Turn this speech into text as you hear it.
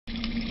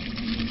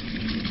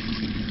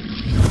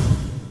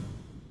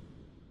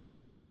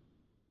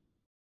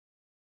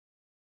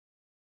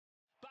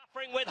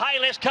Buffering with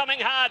Hidez coming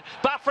hard,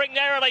 buffering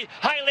narrowly.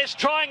 Hidez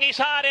trying his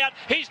heart out.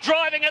 He's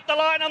driving at the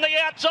line on the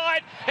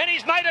outside, and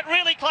he's made it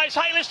really close.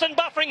 Hidez and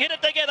Buffering hit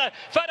it together.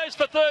 Photos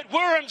for third.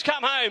 Worham's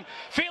come home,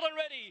 feeling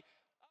ready.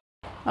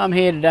 I'm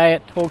here today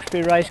at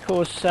Hawkesbury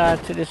Racecourse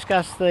to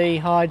discuss the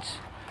Hidez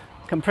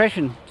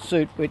Compression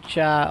Suit, which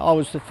I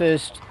was the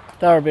first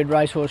thoroughbred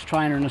racehorse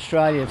trainer in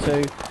Australia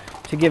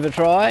to give a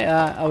try.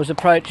 I was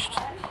approached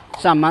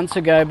some months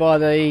ago by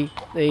the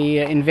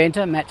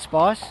inventor, Matt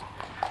Spice,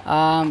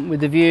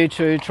 with the view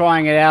to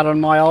trying it out on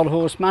my old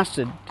horse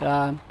Mustard.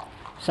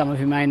 Some of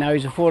you may know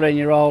he's a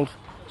 14-year-old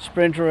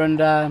sprinter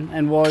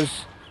and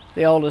was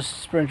the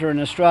oldest sprinter in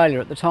Australia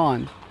at the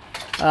time.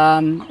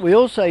 We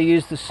also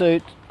used the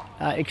suit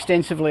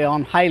extensively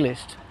on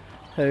Hidez,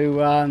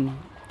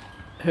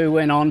 who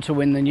went on to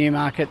win the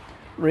Newmarket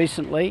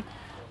recently.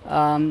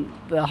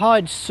 The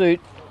Hidez suit,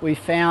 we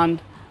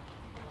found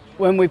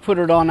when we put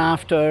it on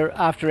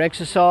after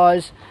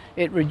exercise,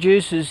 it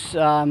reduces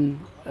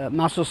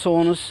muscle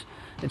soreness.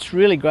 It's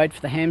really great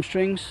for the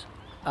hamstrings.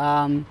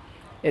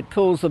 It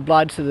pulls the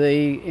blood to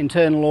the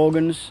internal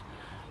organs,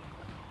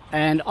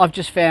 and I've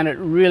just found it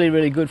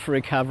really good for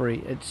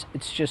recovery.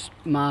 It's just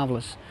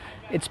marvellous.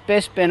 Its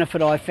best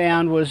benefit I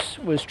found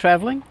was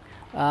travelling.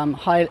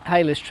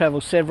 Hidez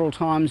travelled several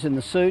times in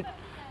the suit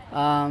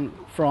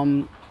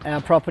from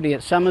our property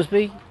at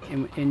Somersby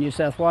in New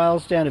South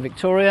Wales down to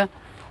Victoria,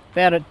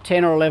 about a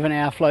 10 or 11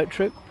 hour float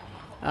trip.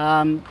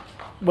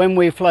 When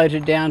we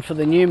floated down for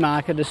the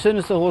Newmarket, as soon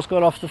as the horse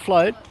got off the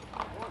float,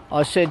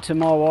 I said to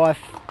my wife,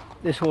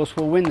 this horse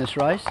will win this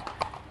race.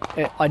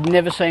 I'd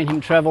never seen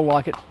him travel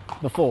like it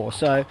before,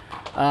 so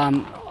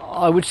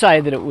I would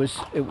say that it was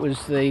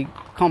the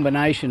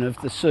combination of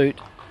the suit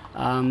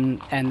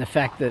and the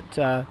fact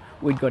that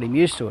we'd got him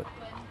used to it.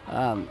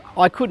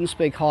 I couldn't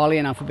speak highly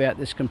enough about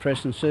this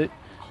compression suit.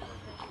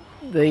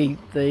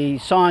 The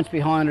science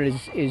behind it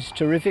is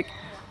terrific.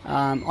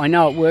 I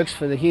know it works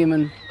for the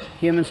human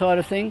side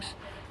of things,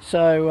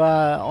 so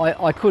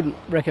I couldn't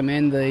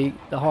recommend the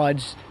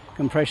Hidez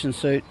compression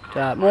suit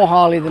more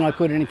highly than I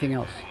could anything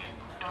else.